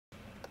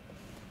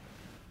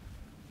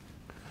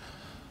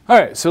All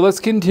right, so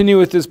let's continue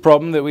with this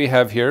problem that we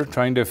have here,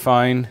 trying to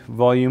find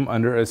volume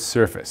under a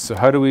surface. So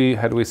how do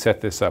we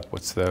set this up?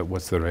 What's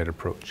the right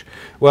approach?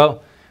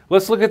 Well,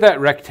 let's look at that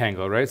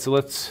rectangle, right? So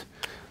let's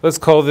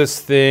call this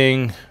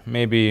thing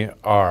maybe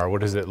R.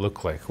 What does it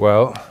look like?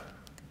 Well,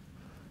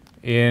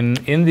 in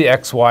the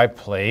XY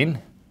plane,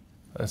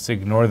 let's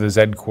ignore the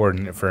Z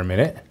coordinate for a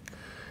minute.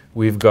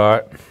 We've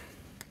got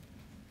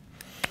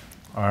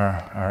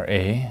our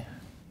A,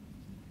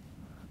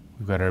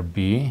 we've got our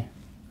B,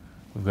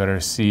 we've got our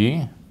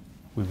C,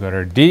 we've got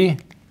our D,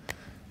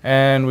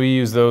 and we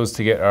use those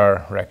to get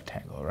our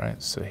rectangle,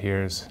 right? So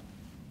here's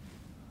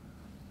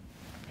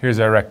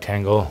our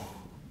rectangle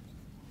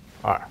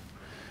R.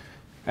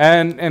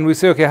 And we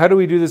say, okay, how do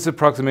we do this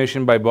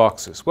approximation by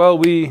boxes? Well,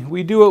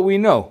 we do what we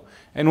know.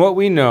 And what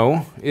we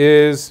know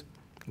is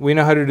we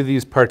know how to do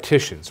these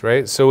partitions,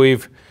 right? So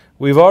we've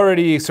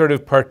already sort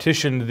of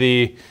partitioned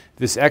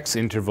this X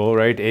interval,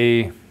 right?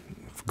 A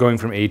going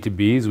from A to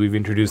B, we've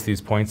introduced these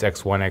points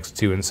x1,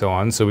 x2, and so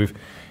on. So we've,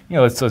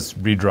 let's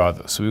redraw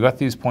those. So we've got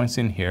these points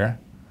in here,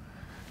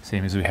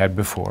 same as we had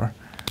before.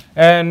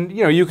 And,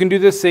 you can do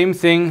the same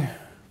thing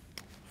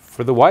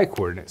for the y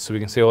coordinates. So we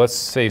can say, well, let's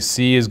say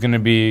C is going to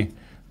be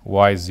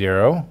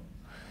y0,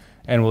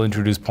 and we'll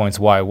introduce points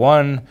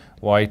y1,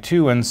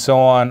 y2, and so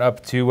on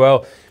up to,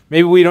 well,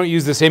 maybe we don't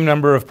use the same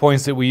number of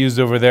points that we used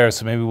over there,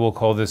 so maybe we'll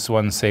call this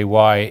one, say,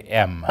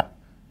 ym,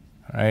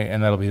 right?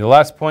 And that'll be the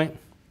last point,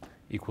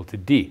 equal to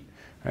D,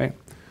 right?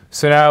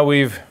 So now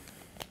we've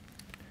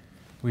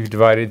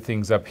divided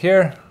things up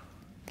here.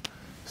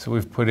 So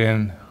we've put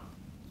in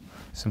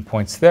some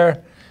points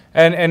there.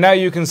 And now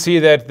you can see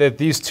that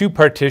these two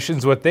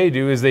partitions, what they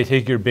do is they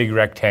take your big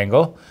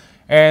rectangle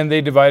and they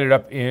divide it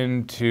up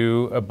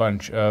into a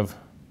bunch of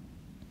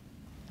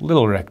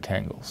little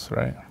rectangles,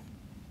 right?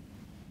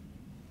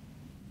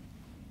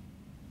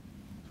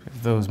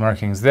 Those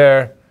markings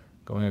there,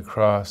 going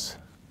across,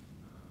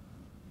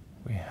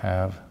 we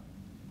have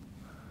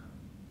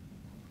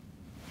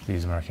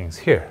these markings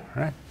here,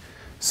 right?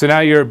 So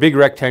now your big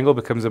rectangle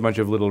becomes a bunch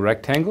of little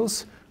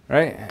rectangles,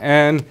 right?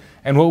 And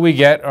what we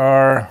get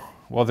are,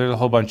 well, there's a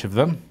whole bunch of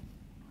them.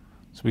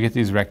 So we get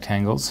these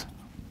rectangles.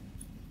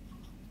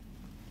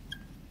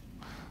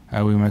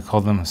 We might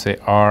call them, say,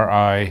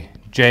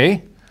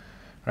 Rij,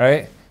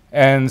 right?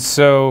 And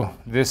so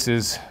this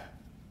is,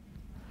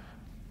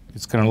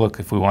 it's going to look,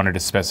 if we wanted to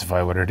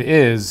specify what it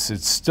is,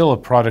 it's still a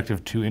product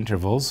of two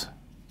intervals.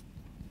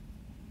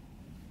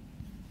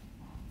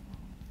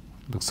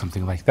 Looks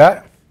something like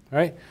that,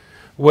 right?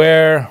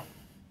 Where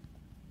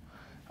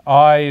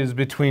I is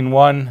between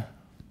 1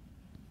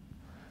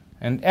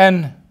 and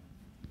n,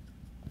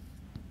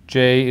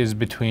 j is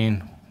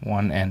between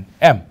 1 and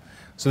m.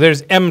 So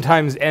there's m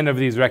times n of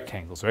these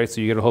rectangles, right? So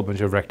you get a whole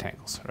bunch of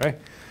rectangles, right?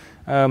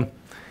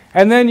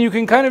 And then you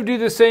can kind of do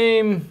the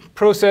same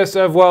process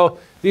of, well,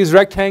 these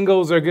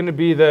rectangles are going to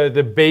be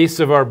the base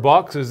of our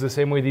boxes the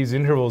same way these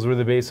intervals were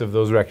the base of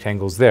those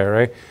rectangles there,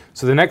 right?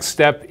 So the next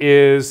step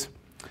is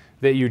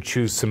that you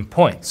choose some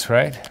points,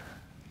 right?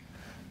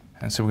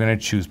 And so we're going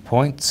to choose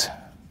points.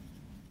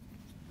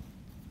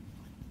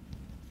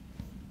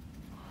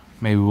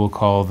 Maybe we'll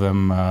call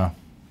them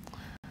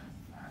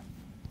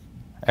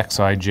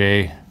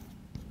xij,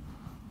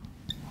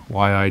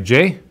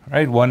 yij,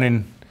 right? One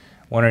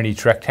in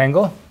each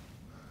rectangle.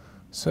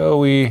 So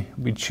we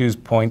choose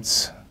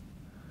points,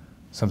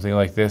 something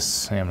like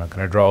this. I'm not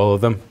going to draw all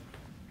of them.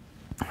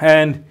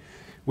 And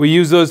we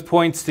use those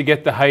points to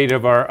get the height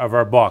of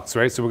our box,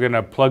 right? So we're going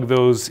to plug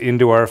those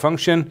into our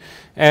function.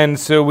 And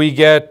so we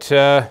get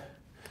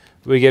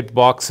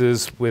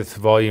boxes with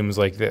volumes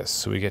like this.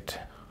 So we get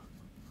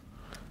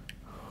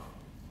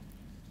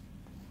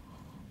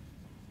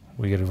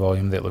a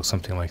volume that looks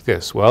something like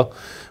this. Well,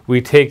 we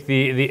take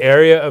the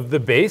area of the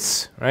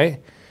base, right?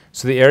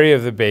 So the area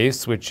of the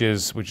base, which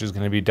is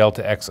going to be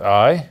delta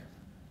xi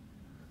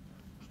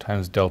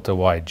times delta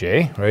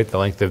yj, right? The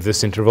length of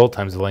this interval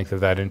times the length of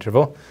that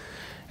interval.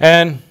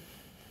 And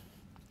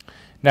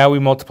now we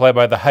multiply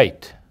by the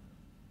height,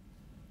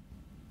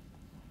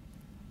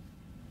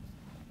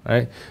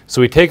 right? So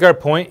we take our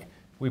point,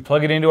 we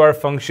plug it into our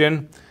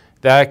function.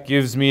 That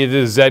gives me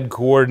the z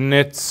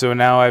coordinates. So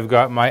now I've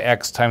got my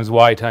x times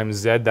y times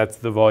z. That's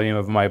the volume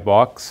of my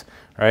box,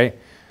 right?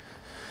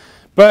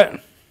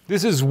 But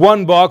this is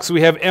one box.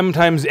 We have m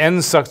times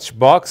n such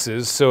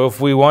boxes. So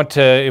if we want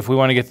to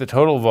get the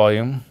total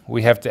volume,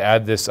 we have to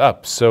add this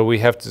up. So we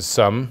have to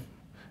sum,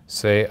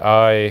 say,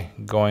 I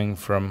going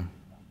from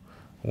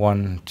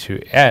 1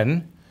 to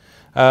n.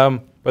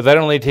 But that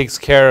only takes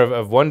care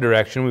of one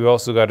direction. We've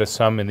also got to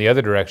sum in the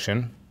other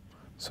direction.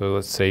 So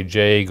let's say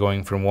j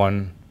going from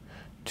 1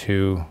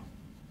 to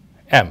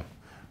m,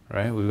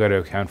 right? We've got to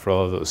account for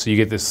all of those. So you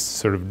get this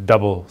sort of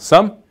double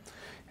sum.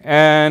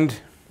 And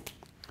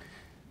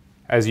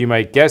as you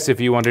might guess, if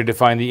you want to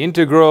define the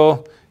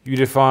integral, you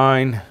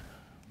define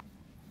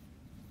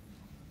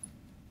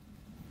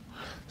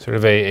sort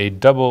of a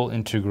double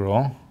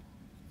integral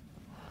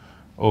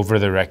over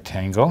the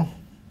rectangle,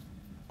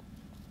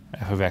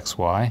 f of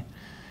xy.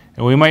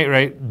 And we might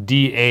write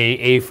dA,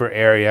 A for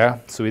area.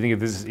 So we think of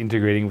this as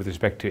integrating with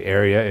respect to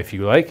area, if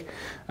you like.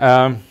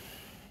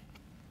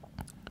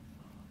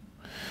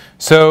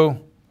 So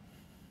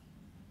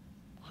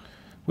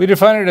we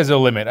define it as a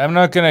limit. I'm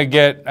not going to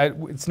get,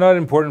 it's not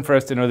important for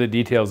us to know the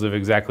details of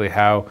exactly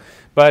how,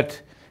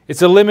 but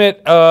it's a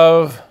limit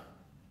of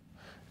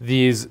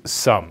these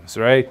sums,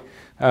 right?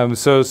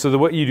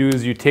 What you do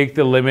is you take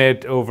the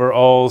limit over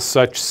all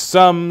such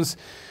sums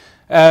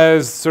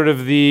as sort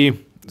of the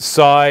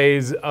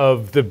size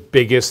of the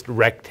biggest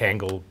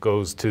rectangle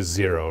goes to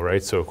 0,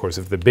 right? So of course,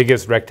 if the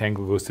biggest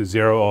rectangle goes to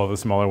 0, all the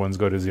smaller ones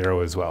go to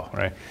 0 as well,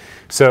 right?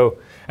 So,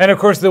 and of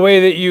course, the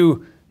way that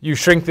you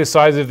shrink the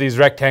size of these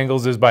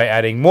rectangles is by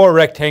adding more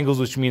rectangles,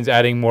 which means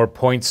adding more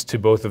points to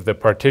both of the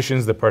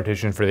partitions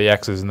for the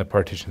x's and the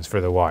partitions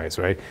for the y's,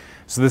 right?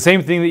 So the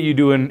same thing that you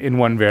do in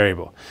one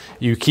variable.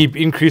 You keep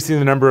increasing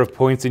the number of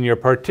points in your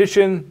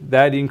partition.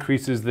 That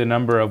increases the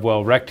number of,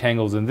 well,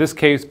 rectangles in this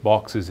case,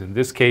 boxes in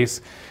this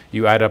case.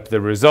 You add up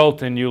the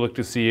result and you look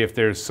to see if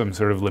there's some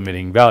sort of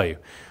limiting value.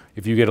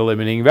 If you get a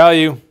limiting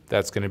value,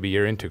 that's going to be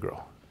your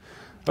integral.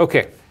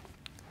 Okay.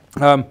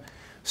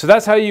 So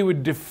that's how you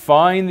would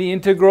define the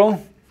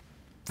integral.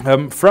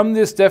 From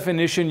this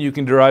definition, you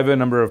can derive a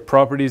number of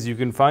properties. You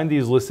can find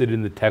these listed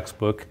in the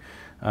textbook.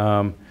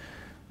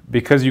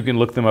 Because you can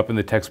look them up in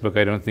the textbook,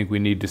 I don't think we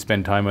need to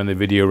spend time on the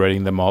video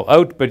writing them all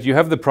out, but you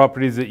have the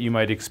properties that you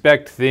might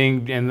expect,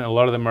 and a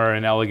lot of them are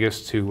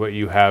analogous to what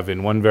you have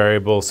in one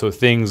variable. So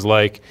things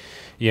like,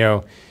 you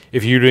know,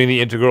 if you're doing the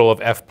integral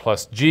of f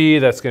plus g,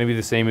 that's going to be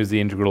the same as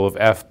the integral of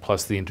f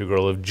plus the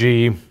integral of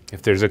g.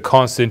 If there's a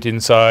constant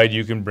inside,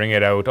 you can bring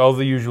it out. All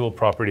the usual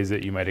properties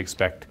that you might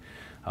expect,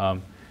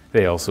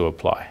 they also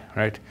apply,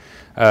 right?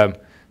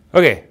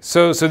 Okay,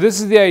 so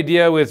this is the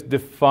idea with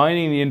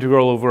defining the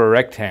integral over a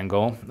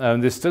rectangle.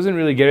 This doesn't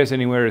really get us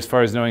anywhere as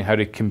far as knowing how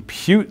to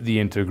compute the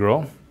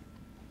integral.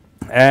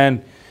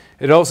 And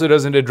it also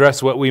doesn't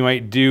address what we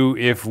might do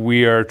if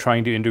we are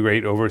trying to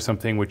integrate over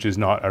something which is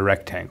not a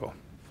rectangle.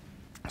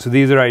 So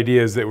these are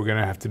ideas that we're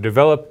going to have to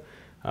develop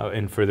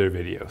in further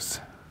videos.